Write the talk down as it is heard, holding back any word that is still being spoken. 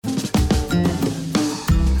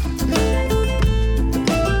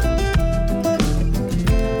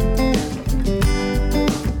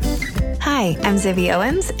I'm Zibby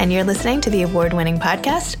Owens, and you're listening to the award-winning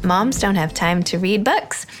podcast, Moms Don't Have Time to Read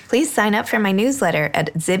Books. Please sign up for my newsletter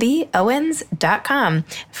at zibbyowens.com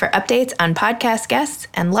for updates on podcast guests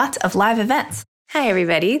and lots of live events. Hi,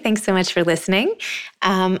 everybody. Thanks so much for listening.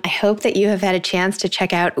 I hope that you have had a chance to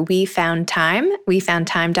check out We Found Time,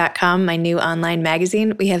 wefoundtime.com, my new online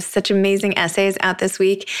magazine. We have such amazing essays out this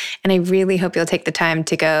week, and I really hope you'll take the time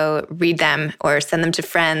to go read them or send them to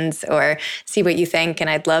friends or see what you think. And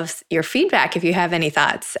I'd love your feedback if you have any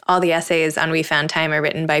thoughts. All the essays on We Found Time are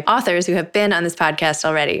written by authors who have been on this podcast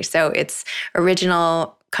already. So it's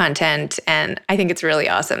original content, and I think it's really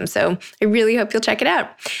awesome. So I really hope you'll check it out.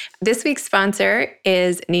 This week's sponsor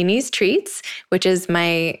is Nini's Treats, which is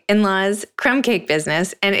my in-laws' crumb cake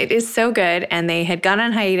business, and it is so good. And they had gone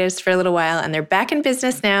on hiatus for a little while, and they're back in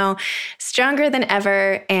business now, stronger than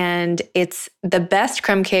ever. And it's the best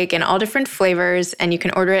crumb cake in all different flavors, and you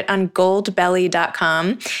can order it on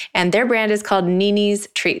goldbelly.com. And their brand is called Nini's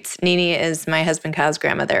Treats. Nini is my husband Kyle's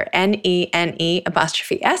grandmother,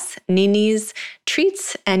 Nene''S, Nini's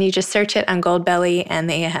Treats. And you just search it on Goldbelly, and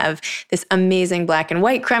they have this amazing black and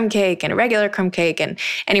white crumb cake and a regular crumb cake. And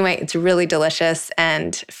anyway, it's really delicious.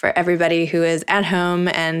 And for everybody who is at home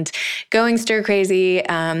and going stir crazy,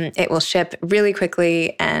 it will ship really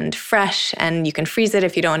quickly and fresh, and you can freeze it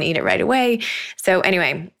if you don't want to eat it right away. So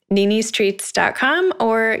anyway, ninistreats.com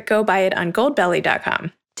or go buy it on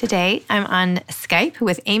goldbelly.com. Today, I'm on Skype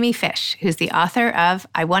with Amy Fish, who's the author of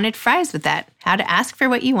I Wanted Fries with That, How to Ask for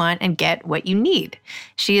What You Want and Get What You Need.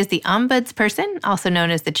 She is the ombudsperson, also known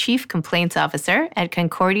as the Chief Complaints Officer at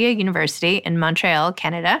Concordia University in Montreal,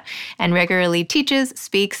 Canada, and regularly teaches,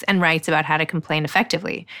 speaks, and writes about how to complain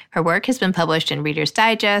effectively. Her work has been published in Reader's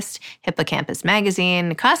Digest, Hippocampus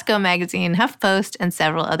Magazine, Costco Magazine, HuffPost, and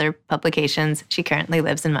several other publications. She currently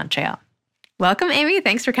lives in Montreal. Welcome, Amy.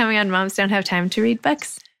 Thanks for coming on Moms Don't Have Time to Read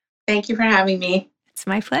Books. Thank you for having me. It's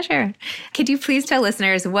my pleasure. Could you please tell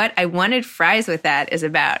listeners what I Wanted Fries with That is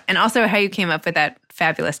about, and also how you came up with that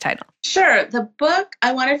fabulous title? Sure. The book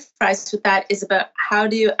I Wanted Fries with That is about how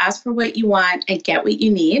to ask for what you want and get what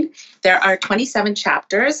you need. There are 27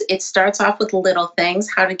 chapters. It starts off with little things,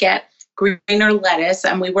 how to get greener lettuce,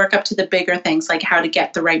 and we work up to the bigger things like how to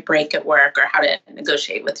get the right break at work or how to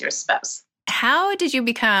negotiate with your spouse. How did you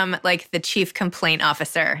become like the chief complaint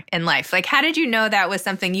officer in life? Like, how did you know that was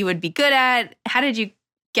something you would be good at? How did you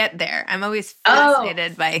get there? I'm always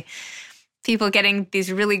fascinated by people getting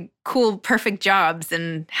these really cool, perfect jobs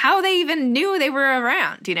and how they even knew they were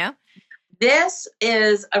around, you know? This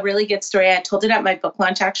is a really good story. I told it at my book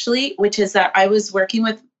launch, actually, which is that I was working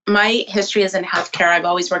with, my history is in healthcare. I've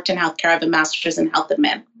always worked in healthcare. I have a master's in health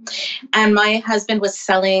admin. And my husband was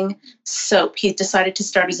selling soap. He decided to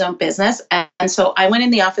start his own business. And so I went in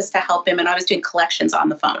the office to help him, and I was doing collections on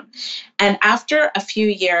the phone. And after a few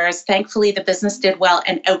years, thankfully, the business did well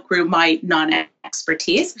and outgrew my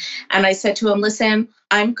non-expertise. And I said to him, listen,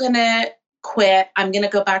 I'm going to quit. I'm going to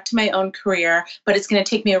go back to my own career, but it's going to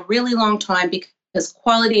take me a really long time because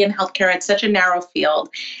quality in healthcare, it's such a narrow field.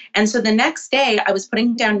 And so the next day I was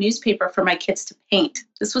putting down newspaper for my kids to paint.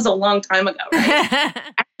 This was a long time ago, right?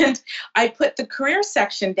 And I put the career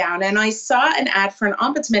section down, and I saw an ad for an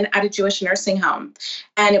ombudsman at a Jewish nursing home.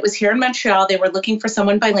 And it was here in Montreal. They were looking for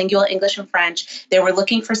someone bilingual, English and French. They were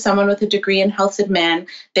looking for someone with a degree in health admin.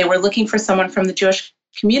 They were looking for someone from the Jewish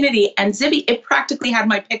community. And Zibby, it practically had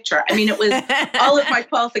my picture. I mean, it was all of my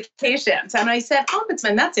qualifications. And I said,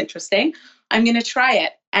 ombudsman, that's interesting. I'm going to try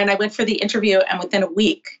it. And I went for the interview, and within a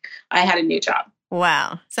week, I had a new job.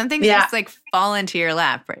 Wow. Something's just like fall into your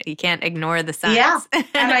lap. Right? You can't ignore the signs. Yeah.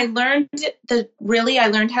 And I learned I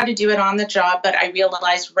learned how to do it on the job, but I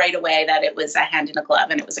realized right away that it was a hand in a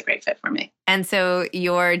glove, and it was a great fit for me. And so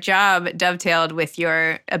your job dovetailed with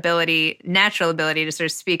your natural ability to sort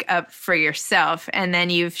of speak up for yourself. And then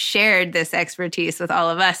you've shared this expertise with all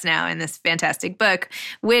of us now in this fantastic book,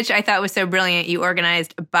 which I thought was so brilliant. You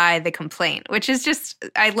organized by the complaint, which is just,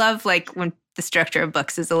 I love like when the structure of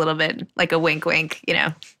books is a little bit like a wink, wink, you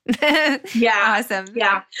know? Yeah. Awesome.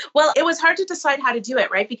 Yeah. Well, it was hard to decide how to do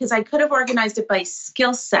it, right? Because I could have organized it by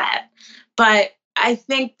skill set, but I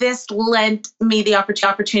think this lent me the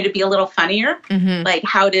opportunity to be a little funnier, like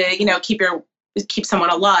how to, keep someone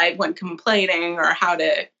alive when complaining, or how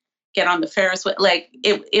to get on the Ferris wheel. Like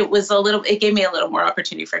it gave me a little more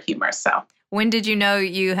opportunity for humor. So when did you know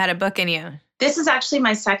you had a book in you? This is actually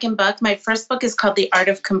my second book. My first book is called The Art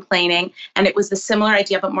of Complaining, and it was the similar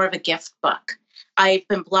idea, but more of a gift book. I've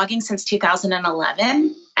been blogging since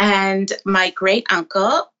 2011, and my great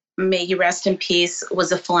uncle may he rest in peace,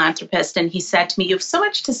 was a philanthropist. And he said to me, you have so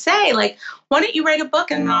much to say. Like, why don't you write a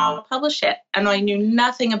book and I'll publish it? And I knew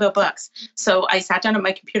nothing about books. So I sat down at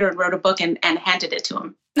my computer and wrote a book and handed it to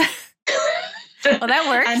him. Well, that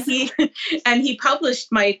works. and he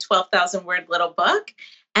published my 12,000 word little book.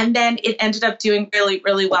 And then it ended up doing really,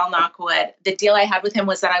 really well, knock wood. The deal I had with him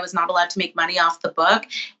was that I was not allowed to make money off the book.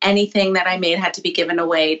 Anything that I made had to be given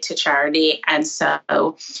away to charity. And so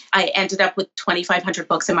I ended up with 2,500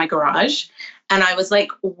 books in my garage. And I was like,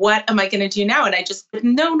 what am I going to do now? And I just had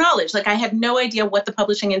no knowledge. Like, I had no idea what the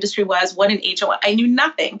publishing industry was, what an agent was. I knew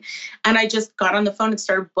nothing. And I just got on the phone and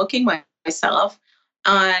started booking myself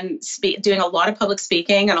on doing a lot of public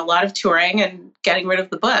speaking and a lot of touring and getting rid of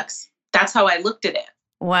the books. That's how I looked at it.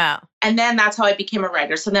 Wow. And then that's how I became a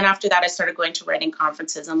writer. So then after that, I started going to writing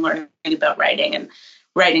conferences and learning about writing and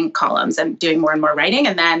writing columns and doing more and more writing.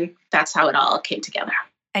 And then that's how it all came together.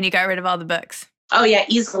 And you got rid of all the books. Oh, yeah,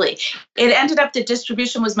 easily. It ended up that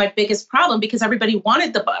distribution was my biggest problem because everybody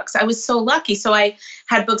wanted the books. I was so lucky. So I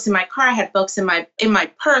had books in my car. I had books in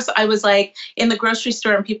my purse. I was like in the grocery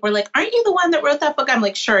store and people were like, aren't you the one that wrote that book? I'm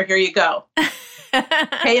like, sure, here you go.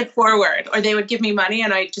 Pay it forward. Or they would give me money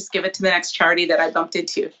and I'd just give it to the next charity that I bumped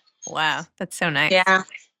into. Wow. That's so nice. Yeah.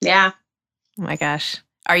 Yeah. Oh my gosh.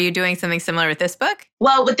 Are you doing something similar with this book?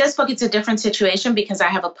 Well, with this book, it's a different situation because I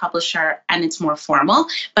have a publisher and it's more formal.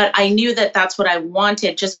 But I knew that that's what I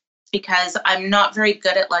wanted just because I'm not very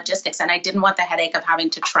good at logistics and I didn't want the headache of having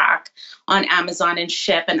to track on Amazon and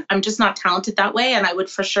ship. And I'm just not talented that way. And I would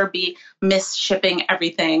for sure be misshipping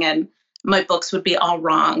everything and my books would be all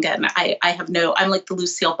wrong. And I'm like the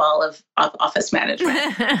Lucille Ball of office management.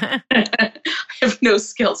 I have no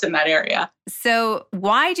skills in that area. So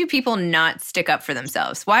why do people not stick up for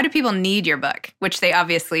themselves? Why do people need your book? Which they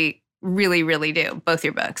obviously really, really do, both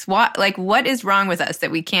your books. What is wrong with us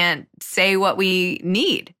that we can't say what we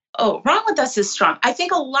need? Oh, wrong with us is strong. I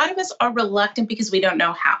think a lot of us are reluctant because we don't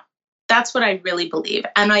know how. That's what I really believe.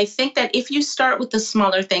 And I think that if you start with the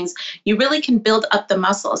smaller things, you really can build up the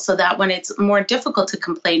muscle so that when it's more difficult to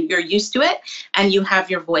complain, you're used to it and you have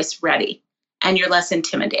your voice ready and you're less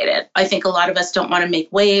intimidated. I think a lot of us don't want to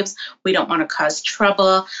make waves. We don't want to cause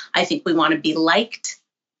trouble. I think we want to be liked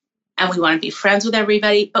and we want to be friends with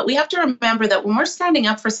everybody. But we have to remember that when we're standing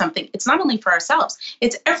up for something, it's not only for ourselves,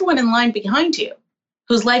 it's everyone in line behind you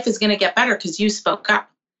whose life is going to get better because you spoke up.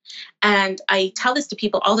 And I tell this to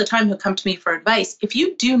people all the time who come to me for advice. If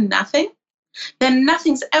you do nothing, then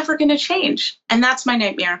nothing's ever going to change. And that's my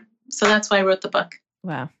nightmare. So that's why I wrote the book.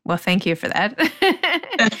 Wow. Well, thank you for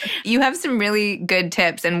that. You have some really good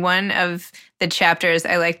tips. And one of the chapters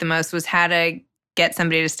I liked the most was how to get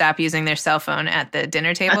somebody to stop using their cell phone at the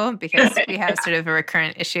dinner table, because we have sort of a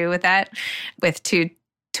recurrent issue with that with two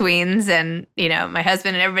tweens and, my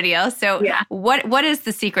husband and everybody else. So yeah. What is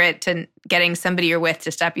the secret to getting somebody you're with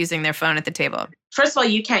to stop using their phone at the table? First of all,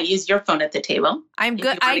 you can't use your phone at the table. I'm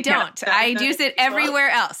good. I don't. I use it everywhere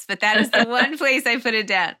else, but that is the one place I put it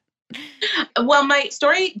down. Well, my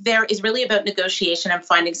story there is really about negotiation and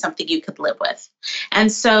finding something you could live with. And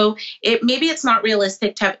so maybe it's not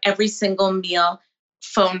realistic to have every single meal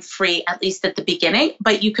phone free, at least at the beginning,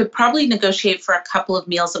 but you could probably negotiate for a couple of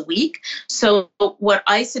meals a week. So what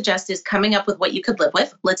I suggest is coming up with what you could live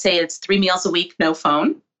with. Let's say it's 3 meals a week, no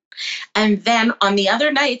phone. And then on the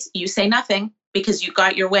other nights, you say nothing because you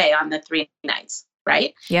got your way on the 3 nights,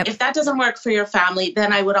 right? Yep. If that doesn't work for your family,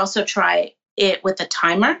 then I would also try it with a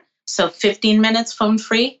timer. So 15 minutes phone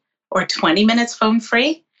free or 20 minutes phone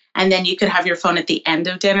free. And then you could have your phone at the end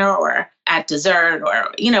of dinner or at dessert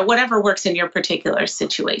or, whatever works in your particular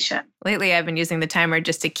situation. Lately, I've been using the timer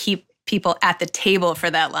just to keep people at the table for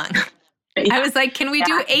that long. Yeah. I was like, can we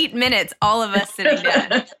do 8 minutes, all of us sitting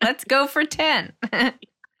down? Let's go for 10.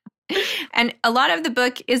 And a lot of the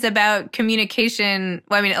book is about communication.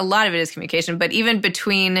 Well, I mean, a lot of it is communication, but even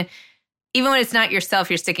when it's not yourself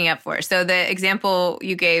you're sticking up for. So the example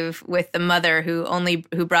you gave with the mother who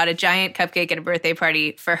brought a giant cupcake at a birthday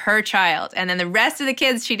party for her child, and then the rest of the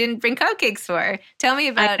kids she didn't bring cupcakes for. Tell me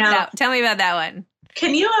about that. Tell me about that one.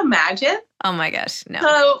 Can you imagine? Oh my gosh, no.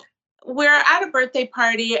 So we're at a birthday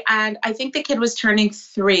party, and I think the kid was turning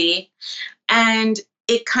 3, and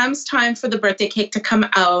it comes time for the birthday cake to come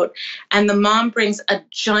out, and the mom brings a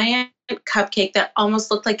giant cupcake that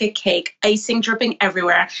almost looked like a cake, icing dripping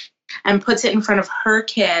everywhere, and puts it in front of her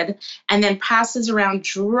kid and then passes around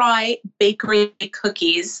dry bakery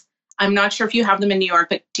cookies. I'm not sure if you have them in New York,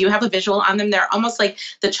 but do you have a visual on them? They're almost like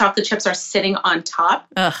the chocolate chips are sitting on top.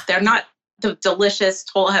 Ugh. They're not the delicious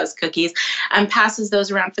Toll House cookies, and passes those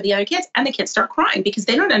around for the other kids. And the kids start crying because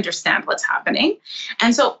they don't understand what's happening.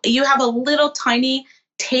 And so you have a little tiny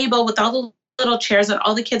table with all the little chairs and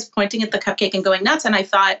all the kids pointing at the cupcake and going nuts. And I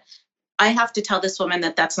thought, I have to tell this woman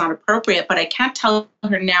that that's not appropriate, but I can't tell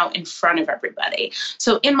her now in front of everybody.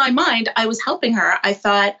 So in my mind, I was helping her. I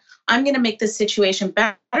thought, I'm going to make this situation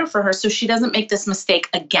better for her so she doesn't make this mistake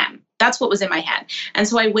again. That's what was in my head. And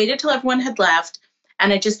so I waited till everyone had left.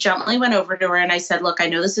 And I just gently went over to her and I said, look, I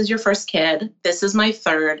know this is your first kid. This is my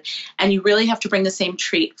third. And you really have to bring the same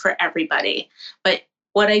treat for everybody. But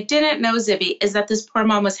what I didn't know, Zibby, is that this poor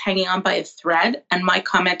mom was hanging on by a thread. And my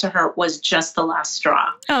comment to her was just the last straw.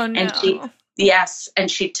 Oh, no.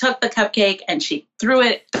 And she took the cupcake and she threw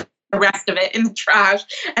it, the rest of it, in the trash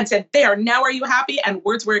and said, there, now are you happy? And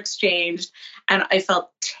words were exchanged. And I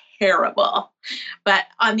felt terrible. But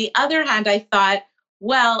on the other hand, I thought,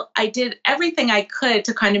 well, I did everything I could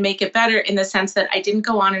to kind of make it better in the sense that I didn't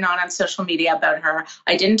go on and on social media about her.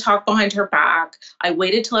 I didn't talk behind her back. I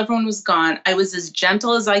waited till everyone was gone. I was as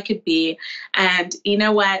gentle as I could be. And you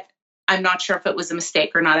know what? I'm not sure if it was a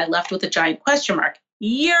mistake or not. I left with a giant question mark.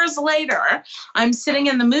 Years later, I'm sitting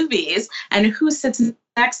in the movies and who sits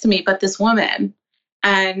next to me but this woman?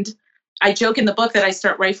 And I joke in the book that I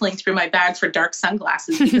start rifling through my bag for dark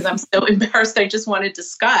sunglasses because I'm so embarrassed. I just wanted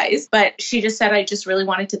disguise. But she just said, I just really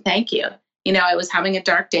wanted to thank you. You know, I was having a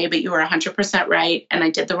dark day, but you were 100% right. And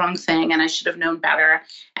I did the wrong thing and I should have known better.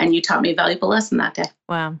 And you taught me a valuable lesson that day.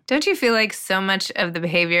 Wow. Don't you feel like so much of the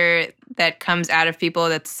behavior that comes out of people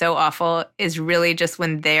that's so awful is really just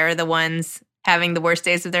when they're the ones having the worst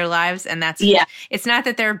days of their lives? And that's, It's not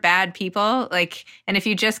that they're bad people. Like, and if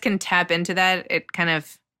you just can tap into that, it kind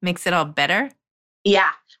of makes it all better? Yeah.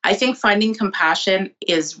 I think finding compassion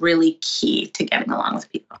is really key to getting along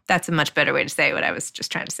with people. That's a much better way to say what I was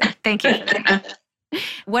just trying to say. Thank you for that.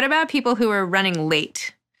 What about people who are running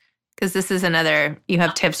late? Because this is another, you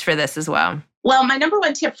have tips for this as well. Well, my number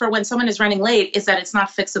one tip for when someone is running late is that it's not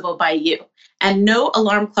fixable by you. And no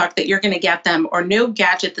alarm clock that you're going to get them or no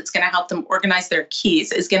gadget that's going to help them organize their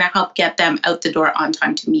keys is going to help get them out the door on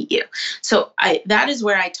time to meet you. So that is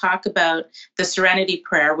where I talk about the serenity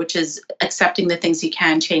prayer, which is accepting the things you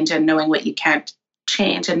can change and knowing what you can't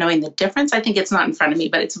change and knowing the difference. I think it's not in front of me,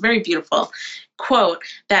 but it's a very beautiful quote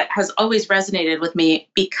that has always resonated with me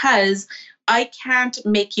because I can't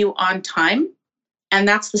make you on time. And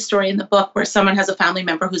that's the story in the book where someone has a family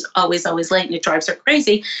member who's always, always late and it drives her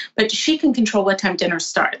crazy, but she can control what time dinner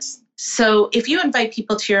starts. So if you invite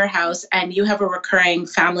people to your house and you have a recurring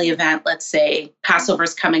family event, let's say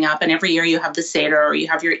Passover's coming up and every year you have the Seder or you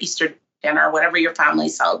have your Easter dinner, whatever your family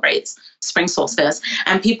celebrates, spring solstice,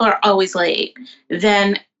 and people are always late,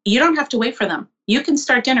 then you don't have to wait for them. You can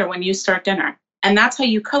start dinner when you start dinner. And that's how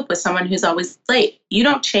you cope with someone who's always late. You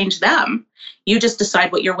don't change them. You just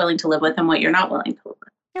decide what you're willing to live with and what you're not willing to live with.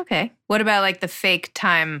 Okay. What about like the fake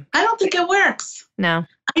time? I don't think it works. No.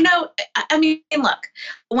 I know. I mean, look,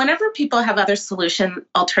 whenever people have other solution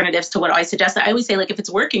alternatives to what I suggest, I always say, like, if it's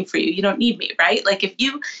working for you, you don't need me, right? Like if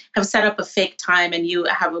you have set up a fake time and you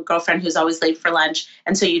have a girlfriend who's always late for lunch,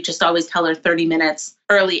 and so you just always tell her 30 minutes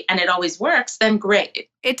early and it always works, then great.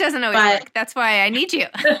 It doesn't always work. That's why I need you.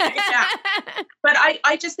 Yeah. But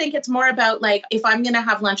I just think it's more about like, if I'm going to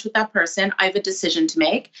have lunch with that person, I have a decision to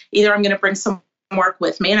make. Either I'm going to bring some work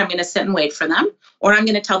with me and I'm going to sit and wait for them, or I'm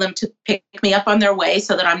going to tell them to pick me up on their way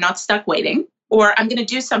so that I'm not stuck waiting, or I'm going to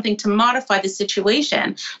do something to modify the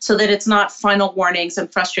situation so that it's not final warnings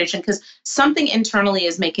and frustration because something internally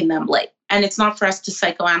is making them late and it's not for us to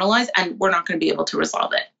psychoanalyze and we're not going to be able to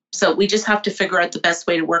resolve it. So we just have to figure out the best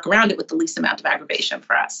way to work around it with the least amount of aggravation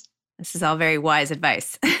for us. This is all very wise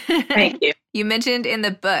advice. Thank you. You mentioned in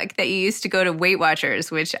the book that you used to go to Weight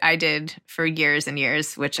Watchers, which I did for years and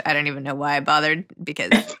years, which I don't even know why I bothered because,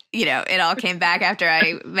 it all came back after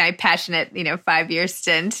my passionate, 5-year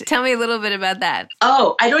stint. Tell me a little bit about that.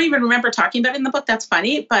 Oh, I don't even remember talking about it in the book. That's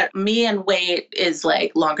funny. But me and weight is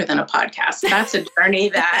like longer than a podcast. That's a journey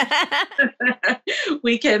that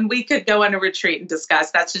we could go on a retreat and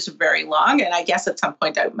discuss. That's just very long. And I guess at some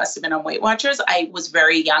point I must have been on Weight Watchers. I was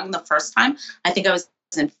very young the first time. I think I was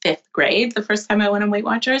in 5th grade the first time I went on Weight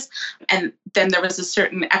Watchers. And then there was a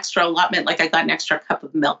certain extra allotment, like I got an extra cup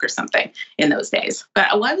of milk or something in those days.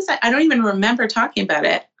 But why was I don't even remember talking about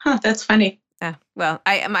it. That's funny. Well,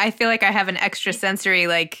 I feel like I have an extra sensory,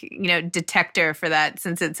 detector for that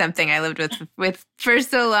since it's something I lived with for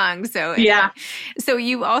so long. So yeah. So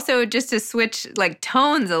you also, just to switch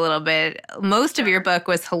tones a little bit, most of your book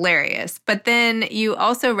was hilarious, but then you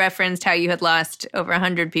also referenced how you had lost over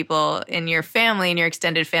 100 people in your family, in your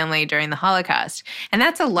extended family during the Holocaust. And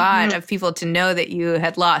that's a lot of people to know that you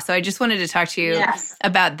had lost. So I just wanted to talk to you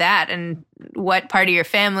about that and what part of your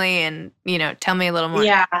family and, tell me a little more.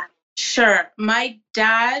 Yeah. Sure. My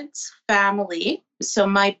dad's family, so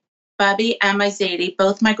my Bubby and my Zadie,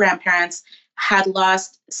 both my grandparents, had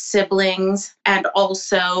lost siblings and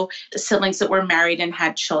also siblings that were married and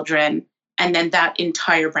had children. And then that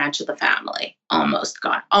entire branch of the family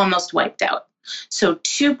almost wiped out. So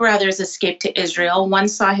 2 brothers escaped to Israel. One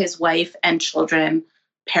saw his wife and children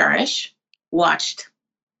perish, watched.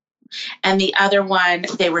 And the other one,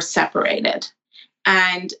 they were separated.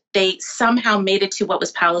 And they somehow made it to what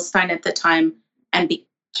was Palestine at the time and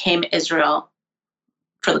became Israel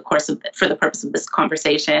for the purpose of this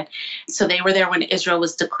conversation. So they were there when Israel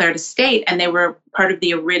was declared a state, and they were part of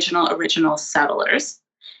the original settlers.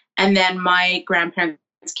 And then my grandparents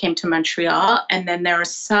came to Montreal, and then there are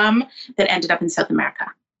some that ended up in South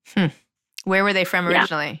America. Where were they from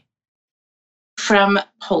originally? From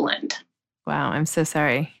Poland. Wow, I'm so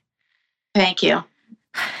sorry. Thank you.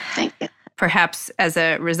 Thank you. Perhaps as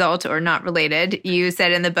a result or not related, you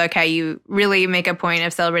said in the book how you really make a point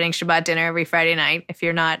of celebrating Shabbat dinner every Friday night if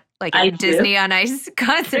you're not like a Disney on Ice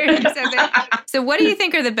concert or something. So what do you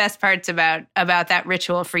think are the best parts about that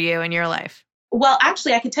ritual for you in your life? Well,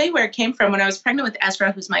 actually, I can tell you where it came from. When I was pregnant with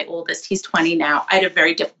Ezra, who's my oldest, he's 20 now, I had a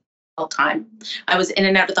very difficult time. I was in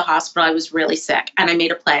and out of the hospital. I was really sick. And I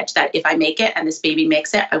made a pledge that if I make it and this baby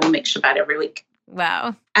makes it, I will make Shabbat every week.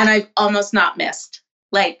 Wow. And I've almost not missed.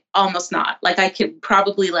 Like, almost not. Like, I could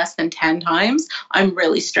probably less than 10 times. I'm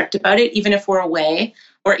really strict about it, even if we're away,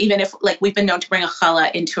 or even if, like, we've been known to bring a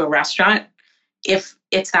challah into a restaurant, if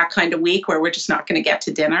it's that kind of week where we're just not going to get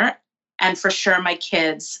to dinner. And for sure, my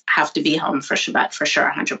kids have to be home for Shabbat, for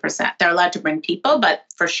sure, 100%. They're allowed to bring people, but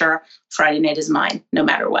for sure, Friday night is mine, no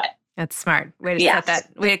matter what. That's smart. Way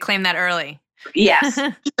to claim that early. Yes.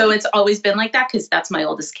 So it's always been like that because that's my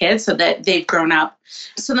oldest kid, so that they've grown up.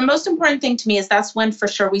 So the most important thing to me is that's when for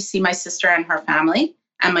sure we see my sister and her family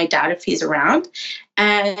and my dad if he's around.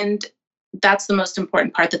 And that's the most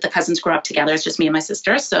important part, that the cousins grow up together. It's just me and my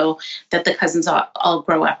sister. So that the cousins all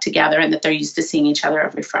grow up together and that they're used to seeing each other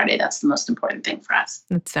every Friday. That's the most important thing for us.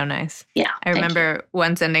 That's so nice. Yeah. I remember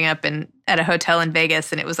once ending up at a hotel in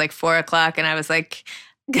Vegas and it was like 4:00 and I was like,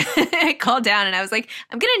 I called down and I was like,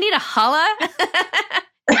 I'm going to need a challah.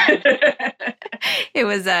 It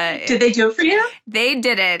was Did they do it for you? They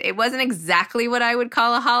did it. It wasn't exactly what I would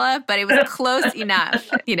call a challah, but it was close enough,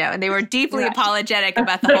 and they were deeply apologetic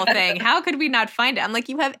about the whole thing. How could we not find it? I'm like,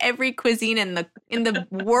 you have every cuisine in the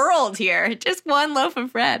world here. Just one loaf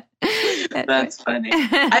of bread. That's funny.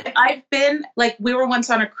 I've been, like, we were once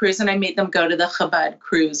on a cruise and I made them go to the Chabad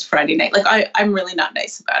cruise Friday night. Like, I'm really not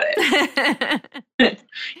nice about it.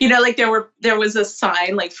 Like there was a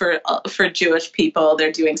sign like for Jewish people,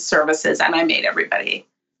 they're doing services, and I made everybody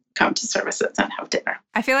come to services and have dinner.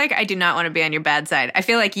 I feel like I do not want to be on your bad side. I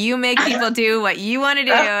feel like you make people do what you want to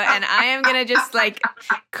do, and I am going to just like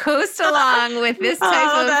coast along with this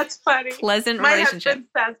type of that's funny. Pleasant My relationship. husband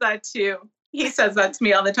says that too. He says that to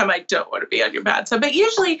me all the time. I don't want to be on your bad side. But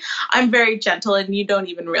usually I'm very gentle and you don't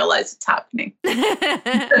even realize it's happening.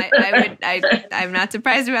 I'm not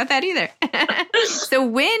surprised about that either. So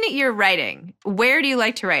when you're writing, where do you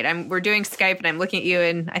like to write? We're doing Skype and I'm looking at you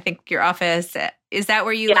in, I think, your office. Is that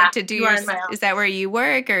where you like to do is that where you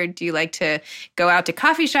work, or do you like to go out to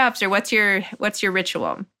coffee shops, or what's your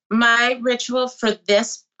ritual? My ritual for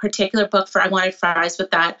this particular book, for I Wanted Fries with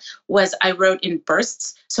That, was I wrote in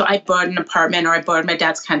bursts. So I bought an apartment, or I borrowed my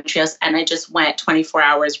dad's country house, and I just went 24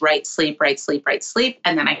 hours, write, sleep,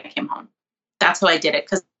 and then I came home. That's how I did it,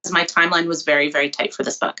 because my timeline was very, very tight for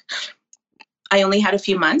this book. I only had a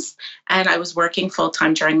few months, and I was working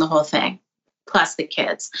full-time during the whole thing, plus the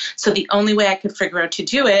kids. So the only way I could figure out to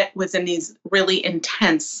do it was in these really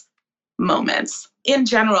intense moments. In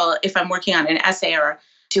general, if I'm working on an essay or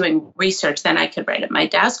doing research, then I could write at my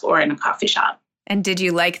desk or in a coffee shop. And did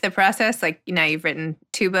you like the process? Like, now you've written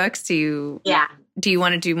 2 books. Do you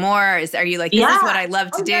want to do more? Are you like, this is what I love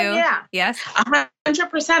to do? Yeah. Yes.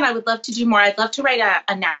 100%. I would love to do more. I'd love to write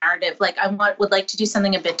a narrative. Like, would like to do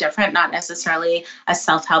something a bit different, not necessarily a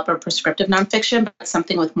self-help or prescriptive nonfiction, but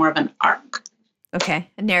something with more of an arc. Okay.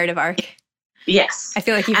 A narrative arc. Yes. I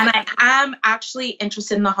feel like I am actually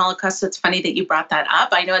interested in the Holocaust. So it's funny that you brought that up.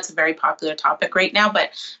 I know it's a very popular topic right now,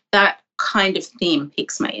 but that kind of theme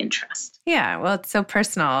piques my interest. Yeah. Well, it's so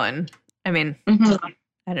personal. And I mean, I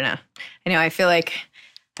don't know. I know. I feel like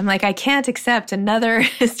I can't accept another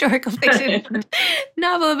historical fiction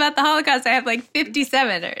novel about the Holocaust. I have like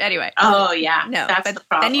 57 anyway. Oh yeah. No, that's but the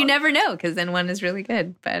problem. then you never know, because then one is really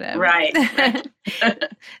good. But right.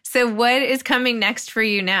 So what is coming next for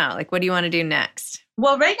you now? Like, what do you want to do next?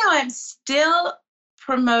 Well, right now I'm still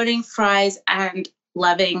promoting fries and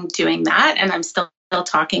loving doing that. And I'm still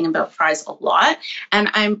talking about fries a lot. And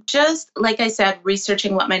I'm just, like I said,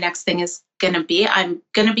 researching what my next thing is going to be. I'm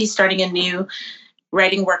going to be starting a new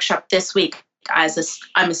writing workshop this week.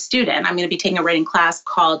 I'm a student. I'm going to be taking a writing class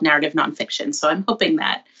called Narrative Nonfiction. So I'm hoping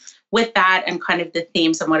that with that and kind of the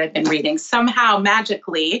themes and what I've been reading, somehow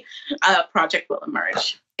magically a project will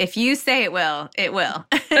emerge. If you say it will, it will.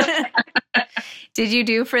 Did you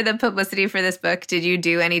do for the publicity for this book, did you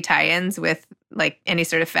do any tie-ins with like any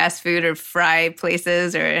sort of fast food or fry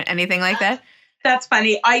places or anything like that? That's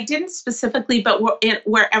funny. I didn't specifically, but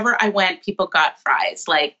wherever I went, people got fries.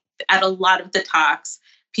 Like at a lot of the talks,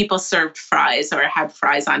 people served fries or had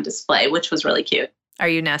fries on display, which was really cute. Are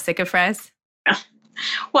you now sick of fries?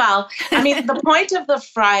 Well, I mean, the point of the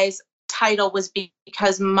fries title was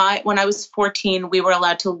because when I was 14, we were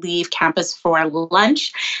allowed to leave campus for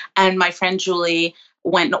lunch. And my friend Julie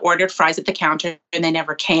went and ordered fries at the counter and they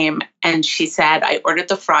never came. And she said, I ordered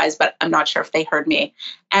the fries, but I'm not sure if they heard me.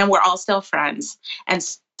 And we're all still friends. And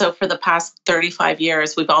so for the past 35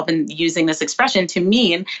 years, we've all been using this expression to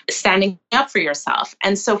mean standing up for yourself.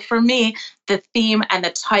 And so for me, the theme and the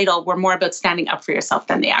title were more about standing up for yourself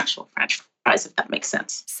than the actual French fries, if that makes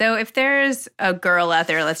sense. So if there's a girl out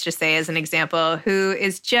there, let's just say as an example, who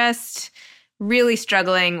is just really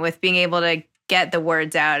struggling with being able to get the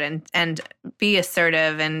words out and be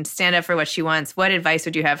assertive and stand up for what she wants, what advice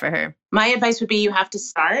would you have for her? My advice would be you have to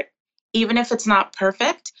start. Even if it's not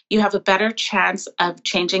perfect, you have a better chance of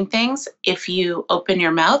changing things if you open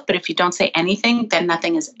your mouth. But if you don't say anything, then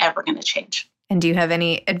nothing is ever going to change. And do you have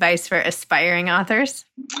any advice for aspiring authors?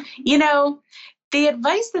 You know, the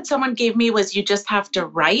advice that someone gave me was you just have to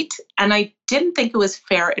write. And I didn't think it was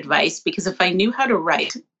fair advice because if I knew how to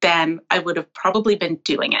write, then I would have probably been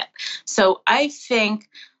doing it. So I think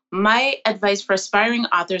my advice for aspiring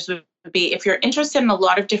authors would be if you're interested in a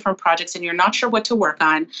lot of different projects and you're not sure what to work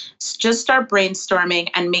on, just start brainstorming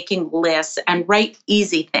and making lists and write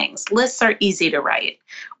easy things. Lists are easy to write.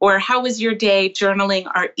 Or how was your day? Journaling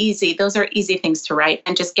are easy. Those are easy things to write,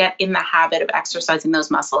 and just get in the habit of exercising those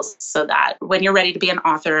muscles so that when you're ready to be an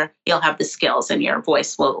author, you'll have the skills and you'll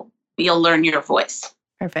learn your voice.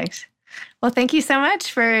 Perfect. Well, thank you so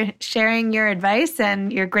much for sharing your advice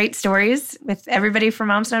and your great stories with everybody from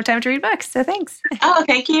Moms Don't Have Time to Read Books. So thanks. Oh,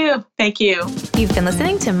 thank you. Thank you. You've been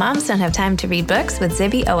listening to Moms Don't Have Time to Read Books with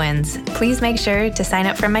Zibby Owens. Please make sure to sign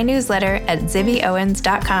up for my newsletter at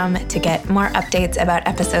zibbyowens.com to get more updates about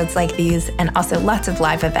episodes like these and also lots of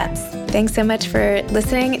live events. Thanks so much for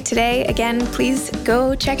listening today. Again, please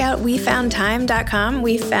go check out wefoundtime.com,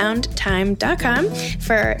 wefoundtime.com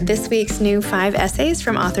for this week's new 5 essays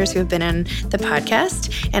from authors who have been on the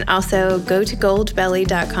podcast. And also go to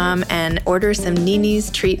goldbelly.com and order some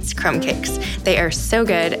Nini's Treats crumb cakes. They are so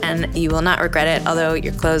good and you will not regret it, although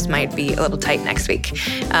your clothes might be a little tight next week.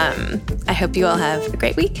 I hope you all have a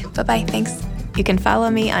great week. Bye-bye. Thanks. You can follow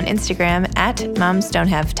me on Instagram at Moms Don't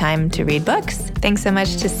Have Time to Read Books. Thanks so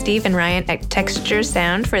much to Steve and Ryan at Texture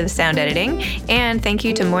Sound for the sound editing. And thank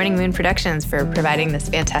you to Morning Moon Productions for providing this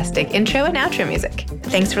fantastic intro and outro music.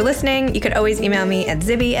 Thanks for listening. You could always email me at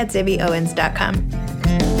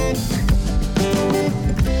zibby@zibbyowens.com.